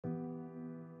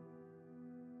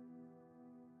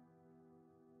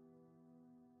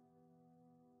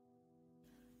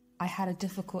I had a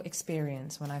difficult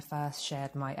experience when I first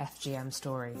shared my FGM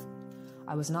story.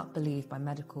 I was not believed by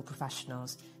medical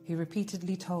professionals who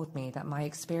repeatedly told me that my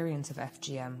experience of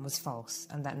FGM was false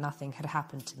and that nothing had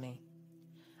happened to me.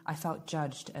 I felt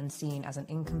judged and seen as an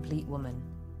incomplete woman.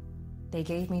 They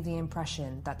gave me the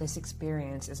impression that this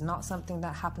experience is not something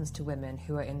that happens to women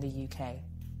who are in the UK.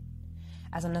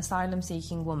 As an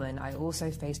asylum-seeking woman, I also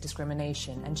faced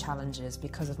discrimination and challenges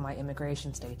because of my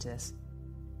immigration status.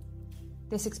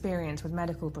 This experience with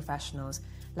medical professionals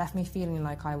left me feeling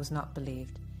like I was not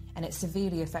believed, and it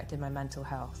severely affected my mental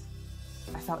health.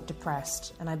 I felt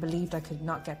depressed, and I believed I could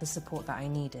not get the support that I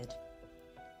needed.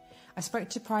 I spoke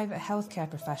to private healthcare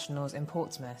professionals in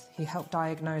Portsmouth who helped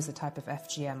diagnose the type of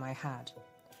FGM I had.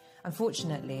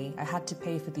 Unfortunately, I had to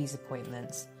pay for these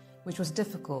appointments, which was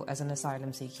difficult as an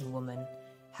asylum-seeking woman.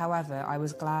 However, I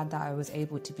was glad that I was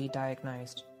able to be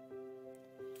diagnosed.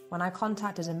 When I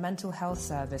contacted a mental health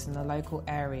service in the local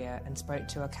area and spoke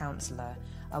to a counsellor,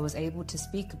 I was able to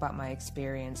speak about my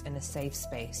experience in a safe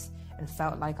space and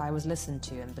felt like I was listened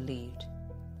to and believed.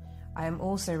 I am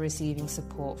also receiving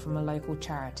support from a local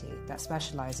charity that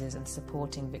specialises in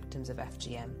supporting victims of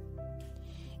FGM.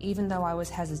 Even though I was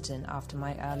hesitant after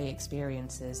my early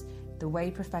experiences, the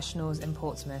way professionals in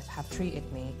Portsmouth have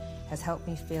treated me has helped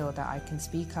me feel that I can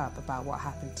speak up about what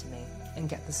happened to me and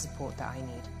get the support that I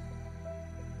need.